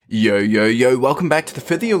Yo, yo, yo, welcome back to the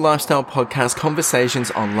Further Your Lifestyle podcast,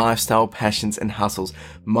 conversations on lifestyle, passions, and hustles.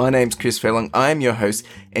 My name's Chris Furlong, I am your host,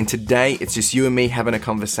 and today it's just you and me having a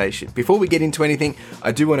conversation. Before we get into anything,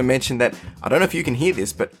 I do want to mention that, I don't know if you can hear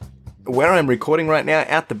this, but where I'm recording right now,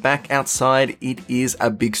 out the back, outside, it is a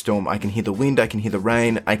big storm. I can hear the wind, I can hear the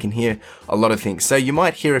rain, I can hear a lot of things. So you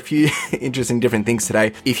might hear a few interesting different things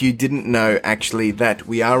today. If you didn't know, actually, that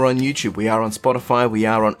we are on YouTube, we are on Spotify, we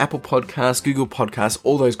are on Apple Podcasts, Google Podcasts,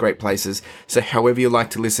 all those great places. So however you like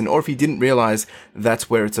to listen, or if you didn't realize that's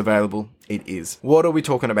where it's available, it is. What are we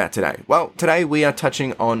talking about today? Well, today we are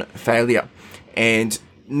touching on failure, and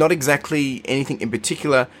not exactly anything in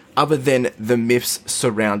particular other than the myths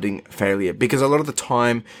surrounding failure. Because a lot of the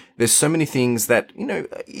time, there's so many things that,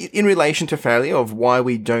 in relation to failure of why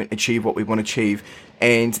we don't achieve what we want to achieve.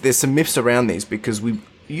 And there's some myths around these because we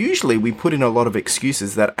put in a lot of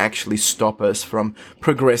excuses that actually stop us from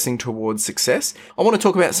progressing towards success. I want to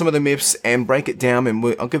talk about some of the myths and break it down, and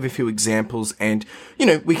I'll give a few examples, and,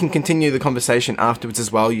 we can continue the conversation afterwards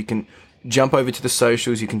as well. You can jump over to the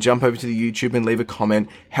socials, you can jump over to the YouTube and leave a comment,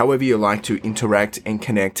 however you like to interact and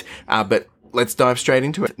connect. But let's dive straight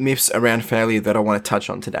into it. Myths around failure that I want to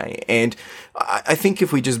touch on today. And I think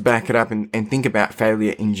if we just back it up and think about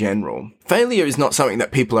failure in general, failure is not something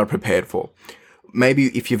that people are prepared for.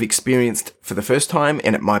 Maybe if you've experienced for the first time,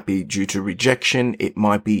 and it might be due to rejection, it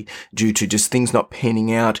might be due to just things not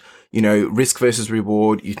panning out, risk versus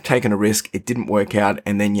reward, you've taken a risk, it didn't work out,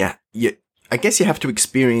 and then I guess you have to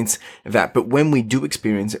experience that. But when we do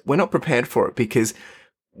experience it, we're not prepared for it because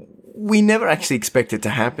we never actually expect it to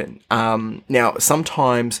happen. Now,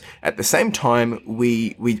 sometimes at the same time,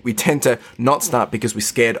 we tend to not start because we're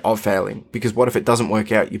scared of failing. Because what if it doesn't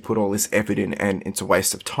work out? You put all this effort in and it's a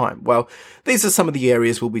waste of time. Well, these are some of the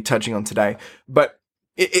areas we'll be touching on today. But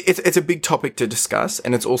it's a big topic to discuss,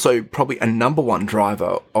 and it's also probably a number one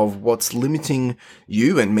driver of what's limiting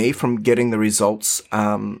you and me from getting the results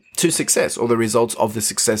to success, or the results of the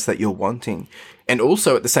success that you're wanting. And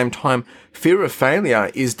also at the same time, fear of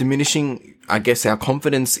failure is diminishing, I guess, our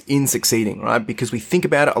confidence in succeeding, right? Because we think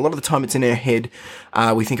about it, a lot of the time it's in our head.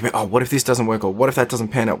 We think about, what if this doesn't work? Or what if that doesn't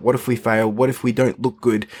pan out? What if we fail? What if we don't look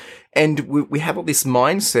good? And we have all this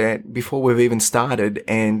mindset before we've even started,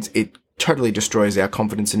 and it totally destroys our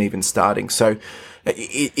confidence in even starting. So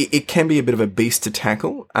it can be a bit of a beast to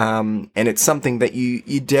tackle. And it's something that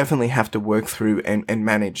you definitely have to work through and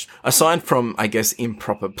manage. Aside from, I guess,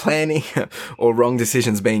 improper planning or wrong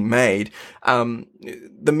decisions being made,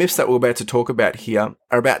 the myths that we're about to talk about here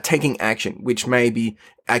are about taking action, which may be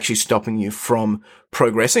actually stopping you from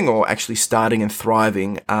progressing or actually starting and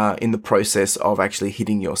thriving, in the process of actually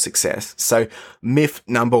hitting your success. So myth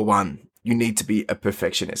number one: you need to be a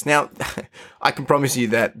perfectionist. Now, I can promise you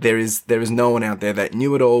that there is no one out there that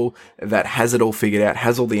knew it all, that has it all figured out,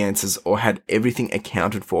 has all the answers, or had everything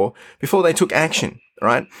accounted for before they took action,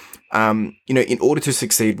 right? In order to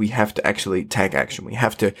succeed, we have to actually take action. We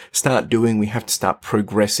have to start doing, we have to start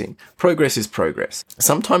progressing. Progress is progress.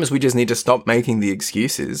 Sometimes we just need to stop making the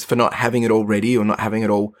excuses for not having it all ready or not having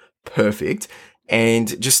it all perfect,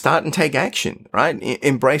 and just start and take action, right?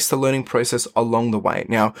 Embrace the learning process along the way.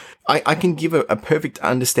 Now, I can give a perfect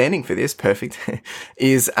understanding for this. Perfect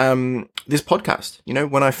is, this podcast.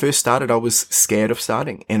 When I first started, I was scared of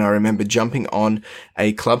starting, and I remember jumping on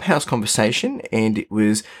a Clubhouse conversation, and it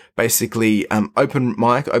was basically, open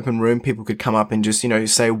mic, open room. People could come up and just,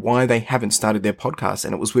 say why they haven't started their podcast.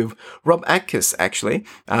 And it was with Rob Atkiss, actually,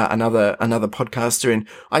 another podcaster. And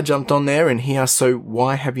I jumped on there and he asked, so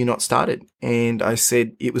why have you not started? And I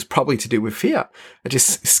said, it was probably to do with fear. I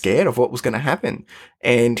just scared of what was going to happen.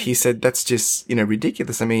 And he said, that's just,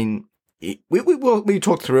 ridiculous. I mean, we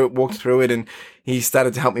talked through it, walked through it, and he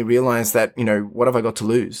started to help me realize that, what have I got to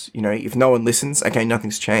lose? If no one listens, okay,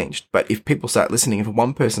 nothing's changed. But if people start listening, if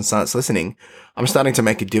one person starts listening, I'm starting to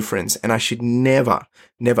make a difference. And I should never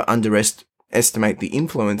underestimate the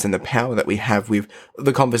influence and the power that we have with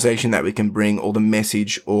the conversation that we can bring, or the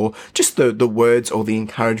message, or just the words or the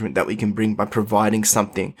encouragement that we can bring by providing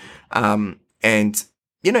something.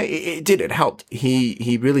 It helped.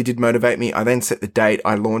 He really did motivate me. I then set the date.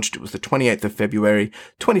 I launched. It was the 28th of February,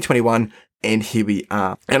 2021. And here we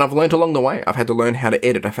are. And I've learned along the way. I've had to learn how to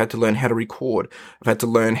edit. I've had to learn how to record. I've had to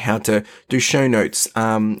learn how to do show notes,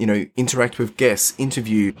 interact with guests,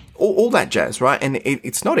 interview, all that jazz, right? And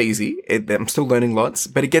it's not easy. I'm still learning lots,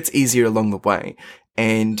 but it gets easier along the way.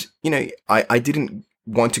 And, I didn't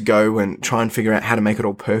want to go and try and figure out how to make it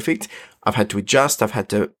all perfect. I've had to adjust. I've had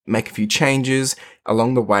to make a few changes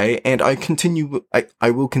along the way, and I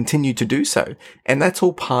will continue to do so. And that's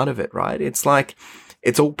all part of it, right? It's like,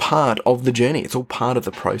 It's all part of the journey. It's all part of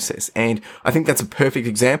the process. And I think that's a perfect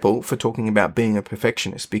example for talking about being a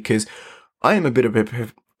perfectionist, because I am a bit of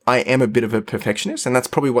a perfectionist, and that's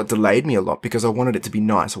probably what delayed me a lot, because I wanted it to be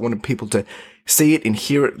nice. I wanted people to see it and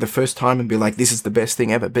hear it the first time and be like, this is the best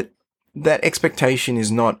thing ever. But that expectation it's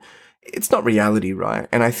not reality, right?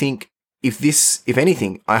 And I think if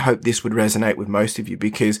anything, I hope this would resonate with most of you,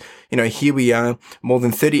 because, here we are, more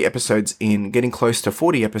than 30 episodes in, getting close to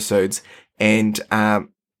 40 episodes, and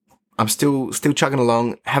I'm still chugging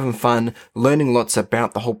along, having fun, learning lots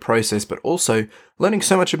about the whole process, but also learning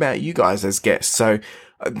so much about you guys as guests. So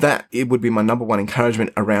that it would be my number one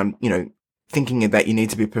encouragement around, thinking that you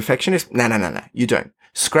need to be a perfectionist. No, you don't.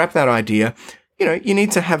 Scrap that idea. You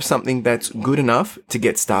need to have something that's good enough to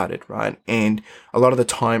get started, right? And a lot of the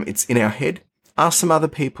time it's in our head. Ask some other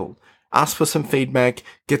people. Ask for some feedback,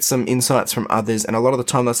 get some insights from others. And a lot of the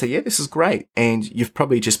time they'll say, yeah, this is great. And you've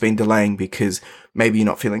probably just been delaying because maybe you're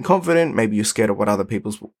not feeling confident. Maybe you're scared of what other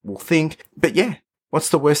people will think. But yeah, what's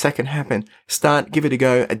the worst that can happen? Start, give it a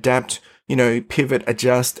go, adapt, pivot,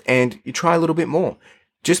 adjust, and you try a little bit more.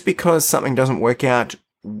 Just because something doesn't work out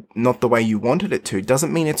not the way you wanted it to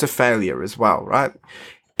doesn't mean it's a failure as well, right?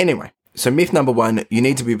 Anyway, so myth number 1, you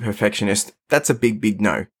need to be a perfectionist. That's a big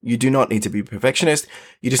no. You do not need to be a perfectionist.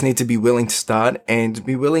 You just need to be willing to start and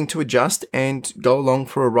be willing to adjust and go along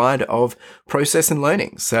for a ride of process and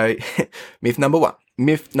learning. So myth number 1.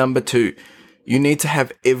 Myth number 2, you need to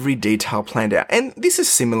have every detail planned out. And this is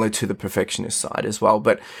similar to the perfectionist side as well,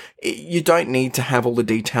 but you don't need to have all the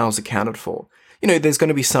details accounted for. There's going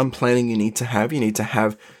to be some planning you need to have. You need to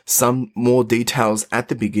have some more details at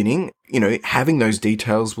the beginning. Having those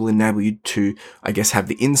details will enable you to, have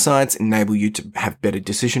the insights, enable you to have better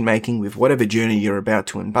decision making with whatever journey you're about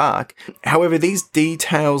to embark. However, these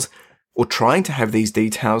details, or trying to have these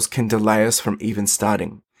details, can delay us from even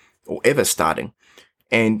starting or ever starting.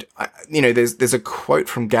 And, there's a quote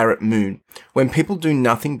from Garrett Moon. When people do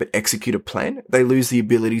nothing but execute a plan, they lose the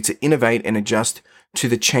ability to innovate and adjust to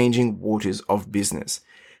the changing waters of business.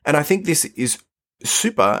 And I think this is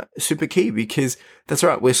super key, because that's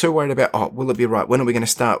right. We're so worried about, will it be right? When are we going to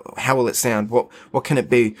start? How will it sound? What can it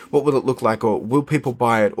be? What will it look like? Or will people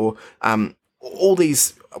buy it? Or, all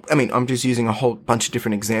these, I'm just using a whole bunch of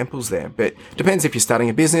different examples there, but it depends if you're starting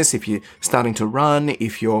a business, if you're starting to run,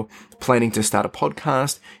 if you're planning to start a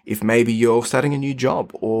podcast, if maybe you're starting a new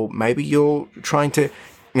job, or maybe you're trying to,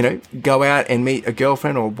 go out and meet a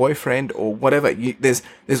girlfriend or a boyfriend or whatever. There's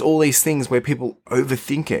all these things where people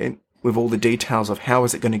overthink it with all the details of how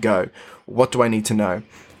is it going to go? What do I need to know?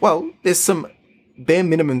 Well, there's some bare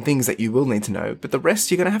minimum things that you will need to know, but the rest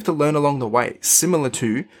you're going to have to learn along the way, similar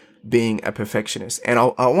to being a perfectionist. And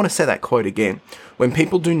I want to say that quote again. When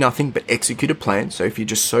people do nothing but execute a plan, so if you're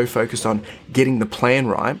just so focused on getting the plan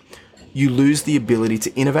right, you lose the ability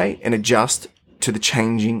to innovate and adjust to the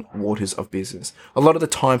changing waters of business. A lot of the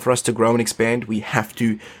time for us to grow and expand, we have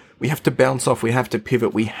to bounce off, we have to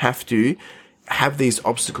pivot, we have to have these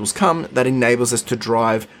obstacles come that enables us to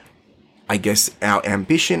drive, our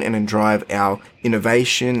ambition and then drive our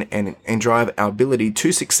innovation and drive our ability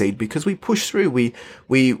to succeed, because we push through.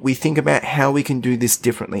 We think about how we can do this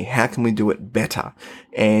differently. How can we do it better?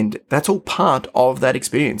 And that's all part of that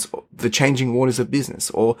experience, the changing waters of business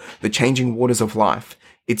or the changing waters of life.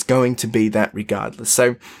 It's going to be that regardless.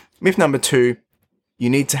 So myth number 2, you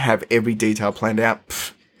need to have every detail planned out.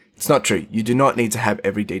 It's not true. You do not need to have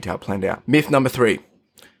every detail planned out. Myth number 3,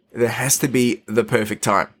 there has to be the perfect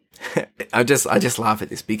time. I just laugh at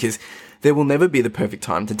this, because there will never be the perfect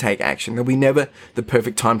time to take action. There'll be never the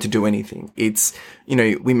perfect time to do anything. It's,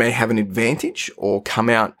 we may have an advantage or come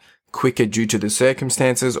out quicker due to the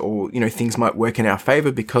circumstances, or, things might work in our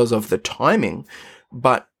favor because of the timing.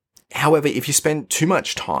 But however, if you spend too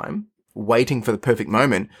much time waiting for the perfect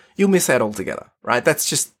moment, you'll miss out altogether, right? That's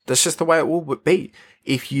just the way it will be.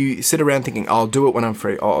 If you sit around thinking, I'll do it when I'm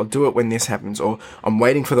free, or I'll do it when this happens, or I'm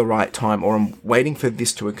waiting for the right time, or I'm waiting for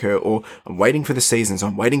this to occur, or I'm waiting for the seasons,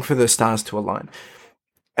 I'm waiting for the stars to align,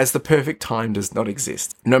 as the perfect time does not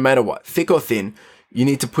exist. No matter what, thick or thin, you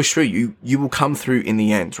need to push through. You will come through in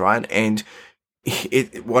the end, right? And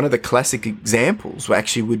one of the classic examples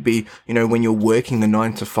actually would be, when you're working the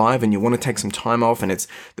 9 to 5 and you want to take some time off, and it's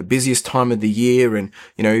the busiest time of the year, and,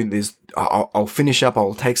 I'll finish up,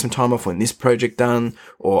 I'll take some time off when this project done,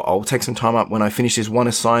 or I'll take some time up when I finish this one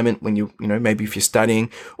assignment, when maybe if you're studying,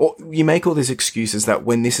 or you make all these excuses that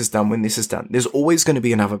when this is done, there's always going to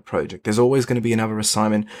be another project. There's always going to be another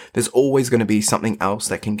assignment. There's always going to be something else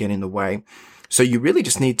that can get in the way. So you really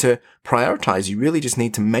just need to prioritize. You really just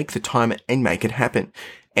need to make the time and make it happen,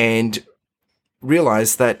 and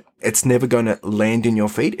realize that It's never going to land in your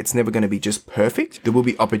feet. It's never going to be just perfect. There will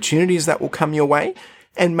be opportunities that will come your way.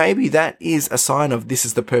 And maybe that is a sign of this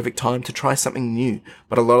is the perfect time to try something new.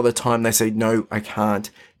 But a lot of the time they say, no, I can't,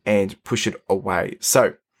 and push it away.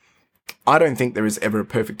 So I don't think there is ever a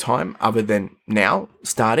perfect time other than now,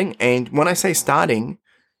 starting. And when I say starting,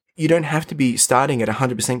 you don't have to be starting at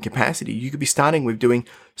 100% capacity. You could be starting with doing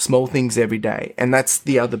small things every day. And that's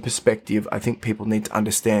the other perspective I think people need to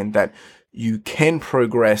understand, that you can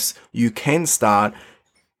progress, you can start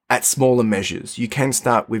at smaller measures. You can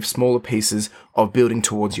start with smaller pieces of building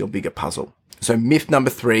towards your bigger puzzle. So myth number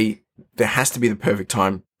 3, there has to be the perfect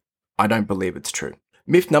time. I don't believe it's true.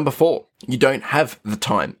 Myth number 4, you don't have the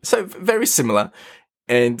time. So very similar.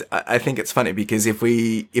 And I think it's funny because if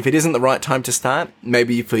it isn't the right time to start,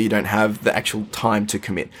 maybe you feel you don't have the actual time to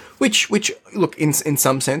commit, which look, in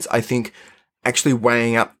some sense, I think actually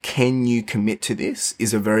weighing up, can you commit to this,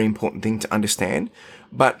 is a very important thing to understand.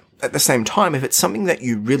 But at the same time, if it's something that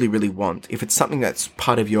you really, really want, if it's something that's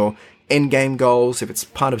part of your end game goals, if it's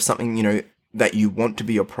part of something, that you want to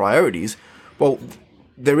be your priorities, well,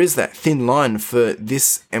 there is that thin line for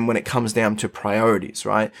this. And when it comes down to priorities,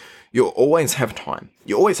 right? You'll always have time.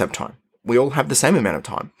 You always have time. We all have the same amount of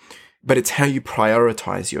time, but it's how you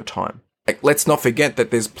prioritize your time. Like, let's not forget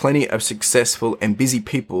that there's plenty of successful and busy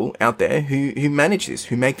people out there who manage this,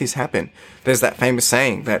 who make this happen. There's that famous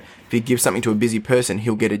saying that if you give something to a busy person,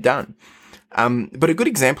 he'll get it done. But a good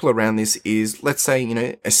example around this is, let's say,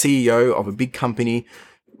 a CEO of a big company,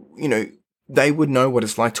 they would know what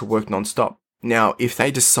it's like to work nonstop. Now, if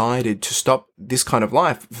they decided to stop this kind of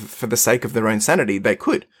life for the sake of their own sanity, they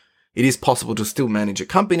could. It is possible to still manage a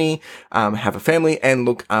company, have a family, and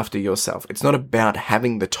look after yourself. It's not about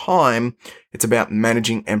having the time. It's about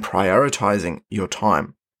managing and prioritizing your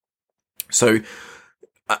time. So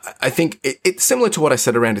I think it's similar to what I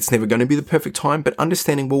said around it's never going to be the perfect time, but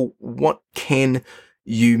understanding, well, what can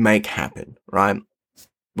you make happen, right?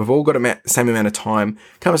 We've all got the same amount of time.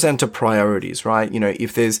 It comes down to priorities, right?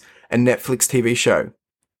 If there's a Netflix TV show,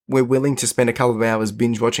 we're willing to spend a couple of hours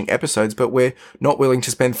binge watching episodes, but we're not willing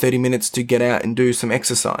to spend 30 minutes to get out and do some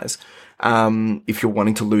exercise. If you're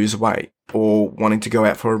wanting to lose weight or wanting to go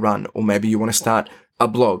out for a run, or maybe you want to start a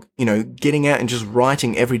blog, getting out and just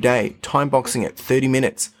writing every day, time boxing it 30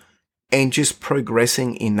 minutes and just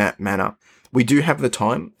progressing in that manner. We do have the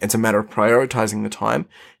time. It's a matter of prioritizing the time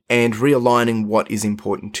and realigning what is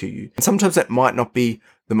important to you. And sometimes that might not be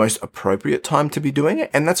the most appropriate time to be doing it.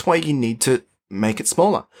 And that's why you need to make it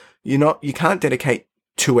smaller. You can't dedicate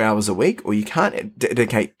 2 hours a week, or you can't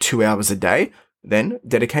dedicate 2 hours a day. Then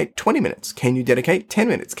dedicate 20 minutes. Can you dedicate 10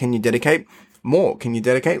 minutes? Can you dedicate more? Can you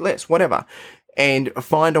dedicate less? Whatever. And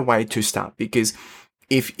find a way to start, because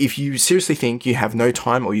if you seriously think you have no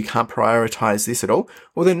time or you can't prioritize this at all,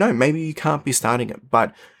 well then no, maybe you can't be starting it.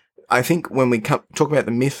 But I think when we talk about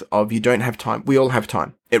the myth of you don't have time, we all have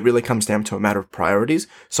time. It really comes down to a matter of priorities.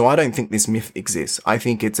 So I don't think this myth exists. I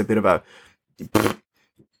think it's a bit of a,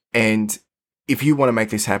 and if you want to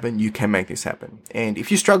make this happen, you can make this happen. And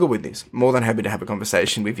if you struggle with this, more than happy to have a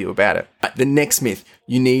conversation with you about it. The next myth,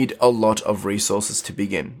 you need a lot of resources to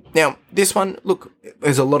begin. Now, this one, look,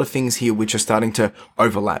 there's a lot of things here which are starting to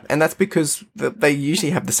overlap. And that's because they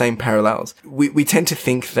usually have the same parallels. We tend to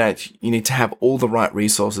think that you need to have all the right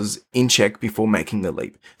resources in check before making the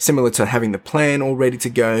leap. Similar to having the plan all ready to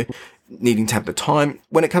go, needing to have the time.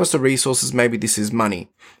 When it comes to resources, maybe this is money.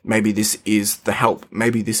 Maybe this is the help.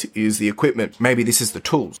 Maybe this is the equipment. Maybe this is the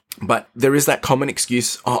tools. But there is that common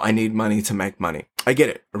excuse, I need money to make money. I get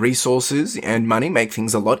it. Resources and money make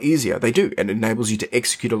things a lot easier. They do. It enables you to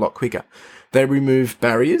execute a lot quicker. They remove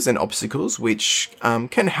barriers and obstacles, which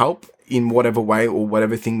can help in whatever way or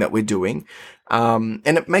whatever thing that we're doing. And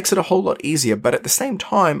it makes it a whole lot easier. But at the same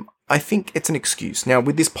time, I think it's an excuse. Now,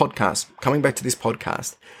 with this podcast, coming back to this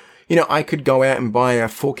podcast, I could go out and buy a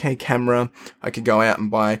 4K camera. I could go out and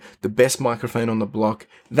buy the best microphone on the block.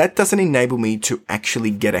 That doesn't enable me to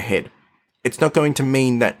actually get ahead. It's not going to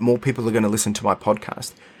mean that more people are going to listen to my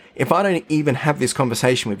podcast. If I don't even have this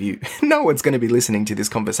conversation with you, no one's going to be listening to this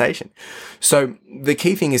conversation. So the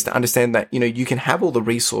key thing is to understand that, you can have all the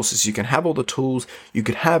resources, you can have all the tools, you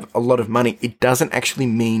could have a lot of money. It doesn't actually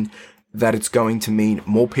mean that it's going to mean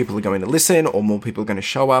more people are going to listen, or more people are going to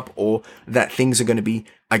show up, or that things are going to be,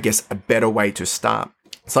 I guess, a better way to start.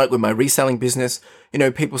 It's like with my reselling business,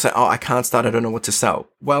 people say, I can't start, I don't know what to sell.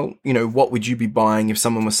 Well, what would you be buying if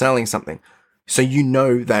someone was selling something? So you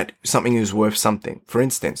know that something is worth something. For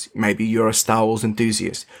instance, maybe you're a Star Wars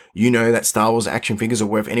enthusiast. You know that Star Wars action figures are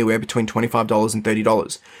worth anywhere between $25 and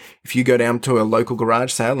 $30. If you go down to a local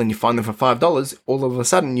garage sale and you find them for $5, all of a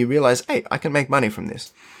sudden you realize, hey, I can make money from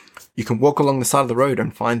this. You can walk along the side of the road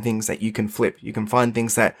and find things that you can flip. You can find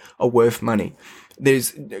things that are worth money.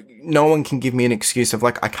 No one can give me an excuse of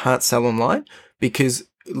like, I can't sell online, because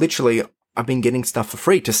literally I've been getting stuff for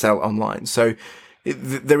free to sell online. So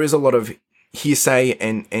there is a lot of hearsay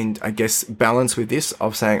and I guess balance with this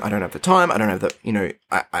of saying, I don't have the time. I don't have the,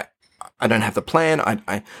 I don't have the plan.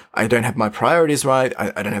 I don't have my priorities right.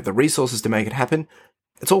 I don't have the resources to make it happen.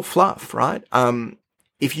 It's all fluff, right?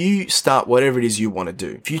 If you start whatever it is you want to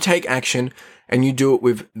do, if you take action and you do it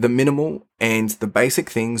with the minimal and the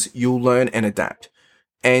basic things, you'll learn and adapt.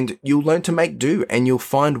 And you'll learn to make do, and you'll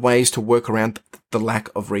find ways to work around the lack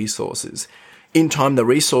of resources. In time, the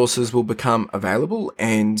resources will become available,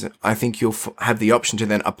 and I think you'll have the option to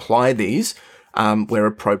then apply these where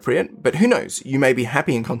appropriate. But who knows? You may be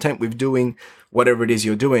happy and content with doing whatever it is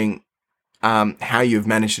you're doing, how you've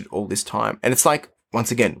managed it all this time. And it's like,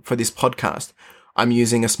 once again, for this podcast, I'm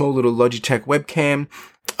using a small little Logitech webcam.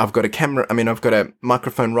 I've got a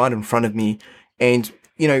microphone right in front of me, and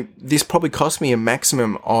this probably cost me a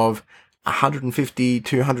maximum of $150,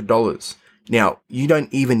 $200. Now, you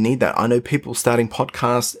don't even need that. I know people starting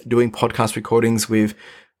podcasts, doing podcast recordings with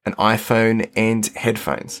an iPhone and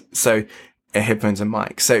headphones. So, headphones and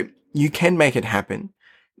mic. So, you can make it happen.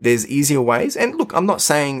 There's easier ways. And look, I'm not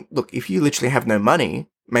saying, if you literally have no money,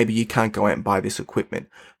 maybe you can't go out and buy this equipment.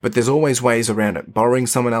 But there's always ways around it. Borrowing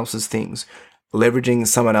someone else's things, leveraging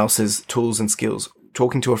someone else's tools and skills,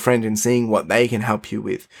 talking to a friend and seeing what they can help you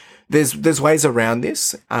with. There's ways around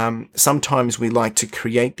this. Sometimes we like to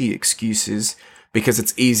create the excuses because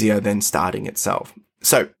it's easier than starting itself.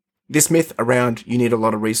 So this myth around you need a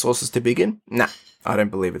lot of resources to begin, nah, I don't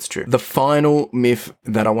believe it's true. The final myth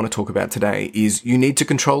that I want to talk about today is you need to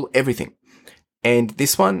control everything. And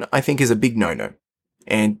this one I think is a big no-no.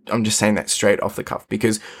 And I'm just saying that straight off the cuff,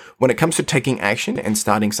 because when it comes to taking action and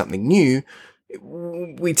starting something new,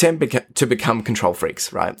 we tend to become control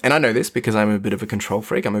freaks, right? And I know this because I'm a bit of a control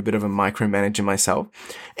freak. I'm a bit of a micromanager myself.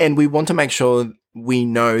 And we want to make sure we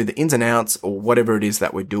know the ins and outs or whatever it is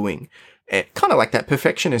that we're doing. Kind of like that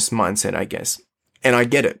perfectionist mindset, I guess. And I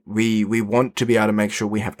get it. We want to be able to make sure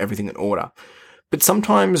we have everything in order. But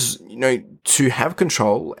sometimes, to have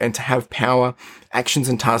control and to have power, actions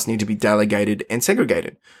and tasks need to be delegated and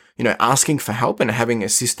segregated. Asking for help and having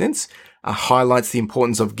assistance highlights the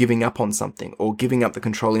importance of giving up on something or giving up the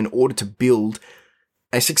control in order to build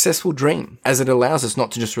a successful dream, as it allows us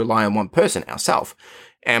not to just rely on one person, ourselves.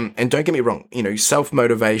 And don't get me wrong,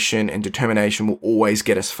 self-motivation and determination will always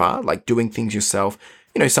get us far, like doing things yourself.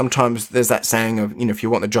 Sometimes there's that saying of, if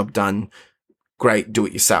you want the job done, great, do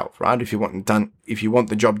it yourself, right? If you want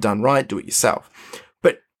the job done right, do it yourself.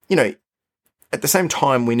 But, at the same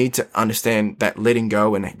time, we need to understand that letting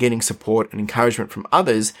go and getting support and encouragement from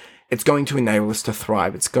others, it's going to enable us to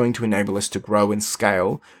thrive. It's going to enable us to grow and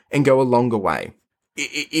scale and go a longer way.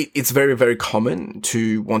 It's very, very common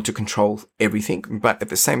to want to control everything, but at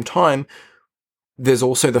the same time, there's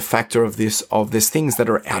also the factor of there's things that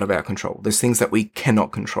are out of our control. There's things that we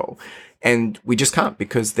cannot control, and we just can't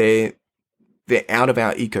because they're out of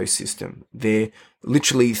our ecosystem. They're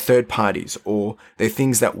literally third parties, or they're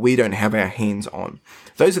things that we don't have our hands on.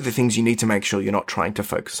 Those are the things you need to make sure you're not trying to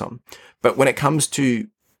focus on. But when it comes to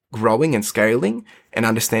growing and scaling and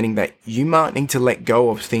understanding that you might need to let go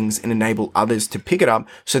of things and enable others to pick it up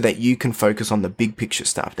so that you can focus on the big picture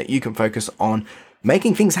stuff, that you can focus on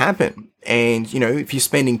making things happen. And, if you're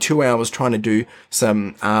spending 2 hours trying to do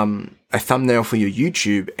a thumbnail for your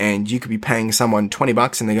YouTube and you could be paying someone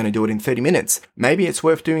 $20 and they're going to do it in 30 minutes, maybe it's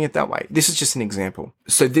worth doing it that way. This is just an example.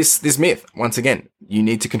 So this myth, once again, you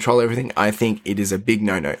need to control everything. I think it is a big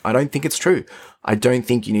no-no. I don't think it's true. I don't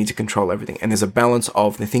think you need to control everything. And there's a balance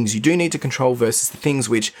of the things you do need to control versus the things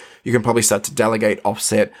which you can probably start to delegate,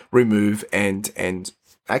 offset, remove, and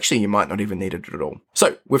actually you might not even need it at all.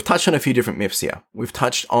 So we've touched on a few different myths here. We've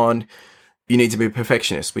touched on you need to be a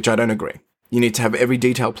perfectionist, which I don't agree. You need to have every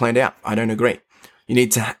detail planned out. I don't agree. You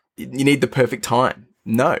need the perfect time.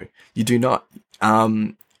 No, you do not.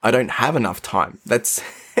 I don't have enough time. That's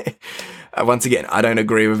once again, I don't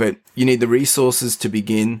agree with it. You need the resources to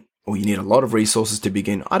begin, or you need a lot of resources to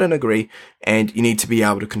begin. I don't agree. And you need to be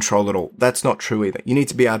able to control it all. That's not true either. You need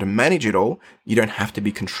to be able to manage it all. You don't have to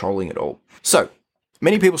be controlling it all. So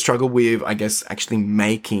many people struggle with, I guess, actually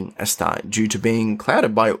making a start due to being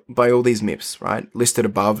clouded by all these myths, right? Listed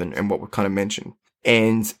above and what we've kind of mentioned.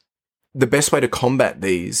 And the best way to combat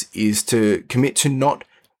these is to commit to not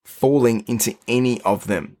falling into any of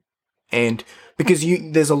them. And because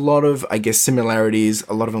there's a lot of, I guess, similarities,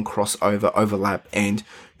 a lot of them cross over, overlap, and,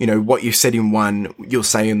 what you said in one, you'll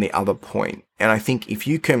say in the other point. And I think if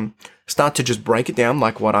you can start to just break it down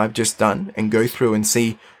like what I've just done and go through and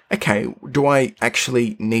see, okay, do I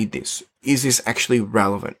actually need this? Is this actually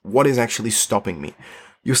relevant? What is actually stopping me?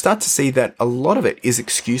 You'll start to see that a lot of it is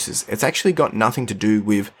excuses. It's actually got nothing to do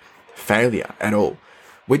with failure at all.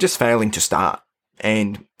 We're just failing to start.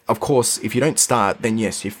 And of course, if you don't start, then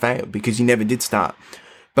yes, you failed because you never did start.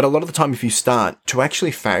 But a lot of the time, if you start, to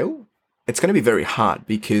actually fail, it's going to be very hard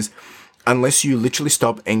because unless you literally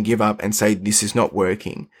stop and give up and say, this is not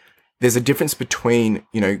working, there's a difference between,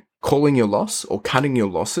 calling your loss or cutting your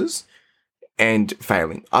losses and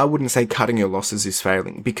failing. I wouldn't say cutting your losses is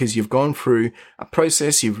failing because you've gone through a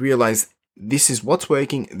process. You've realized this is what's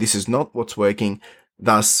working. This is not what's working.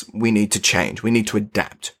 Thus, we need to change. We need to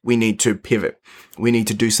adapt. We need to pivot. We need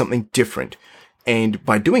to do something different. And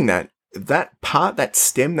by doing that, that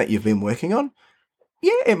stem that you've been working on,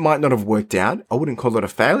 yeah, it might not have worked out. I wouldn't call it a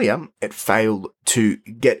failure. It failed to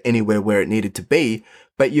get anywhere where it needed to be,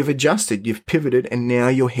 but you've adjusted, you've pivoted, and now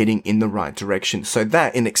you're heading in the right direction. So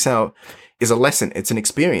that in Excel is a lesson. It's an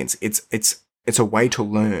experience. It's a way to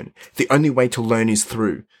learn. The only way to learn is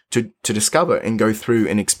through, to discover and go through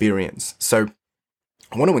an experience. So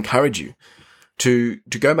I want to encourage you to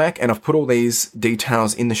go back, and I've put all these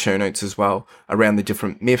details in the show notes as well around the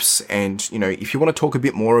different myths. And, if you want to talk a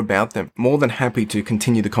bit more about them, more than happy to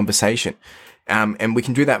continue the conversation. And we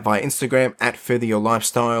can do that via Instagram at Further Your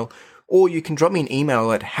Lifestyle, or you can drop me an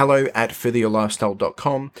email at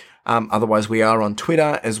hello@furtheryourlifestyle.com. Otherwise, we are on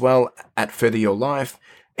Twitter as well at Further Your Life,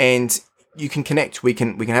 and you can connect. We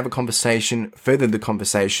can have a conversation, further the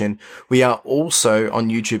conversation. We are also on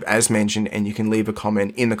YouTube, as mentioned, and you can leave a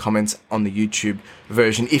comment in the comments on the YouTube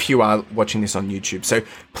version if you are watching this on YouTube. So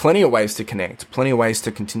plenty of ways to connect, plenty of ways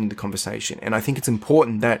to continue the conversation. And I think it's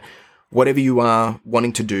important that whatever you are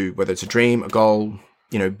wanting to do, whether it's a dream, a goal,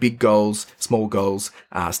 big goals, small goals,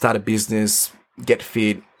 start a business, get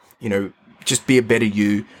fit, just be a better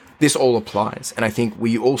you, this all applies. And I think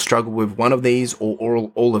we all struggle with one of these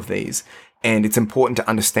or all of these. And it's important to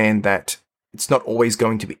understand that it's not always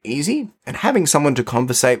going to be easy. And having someone to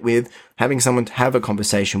conversate with, having someone to have a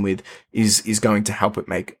conversation with is going to help it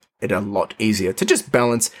make it a lot easier to just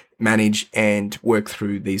balance, manage, and work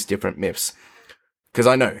through these different myths. Because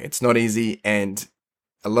I know it's not easy, and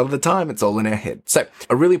a lot of the time, it's all in our head. So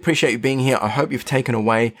I really appreciate you being here. I hope you've taken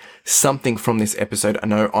away something from this episode. I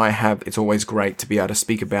know I have. It's always great to be able to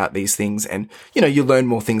speak about these things, and, you learn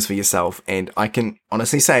more things for yourself. And I can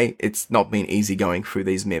honestly say it's not been easy going through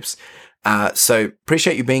these myths. So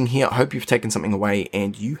appreciate you being here. I hope you've taken something away,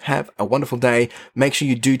 and you have a wonderful day. Make sure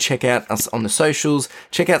you do check out us on the socials,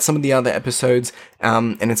 check out some of the other episodes.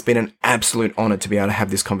 And it's been an absolute honor to be able to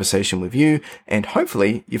have this conversation with you, and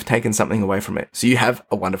hopefully you've taken something away from it. So you have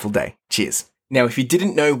a wonderful day. Cheers. Now, if you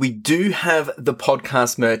didn't know, we do have the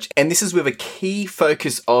podcast merch, and this is with a key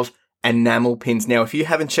focus of enamel pins. Now, if you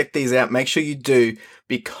haven't checked these out, make sure you do,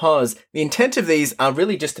 because the intent of these are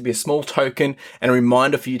really just to be a small token and a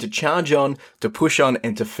reminder for you to charge on, to push on,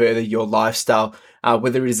 and to further your lifestyle.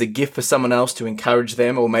 Whether it is a gift for someone else to encourage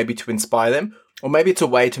them, or maybe to inspire them, or maybe it's a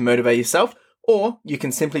way to motivate yourself, or you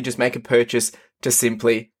can simply just make a purchase to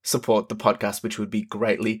simply support the podcast, which would be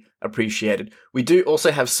greatly appreciated. We do also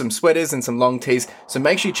have some sweaters and some long tees, so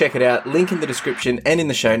make sure you check it out. Link in the description and in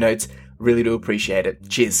the show notes. Really do appreciate it.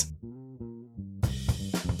 Cheers.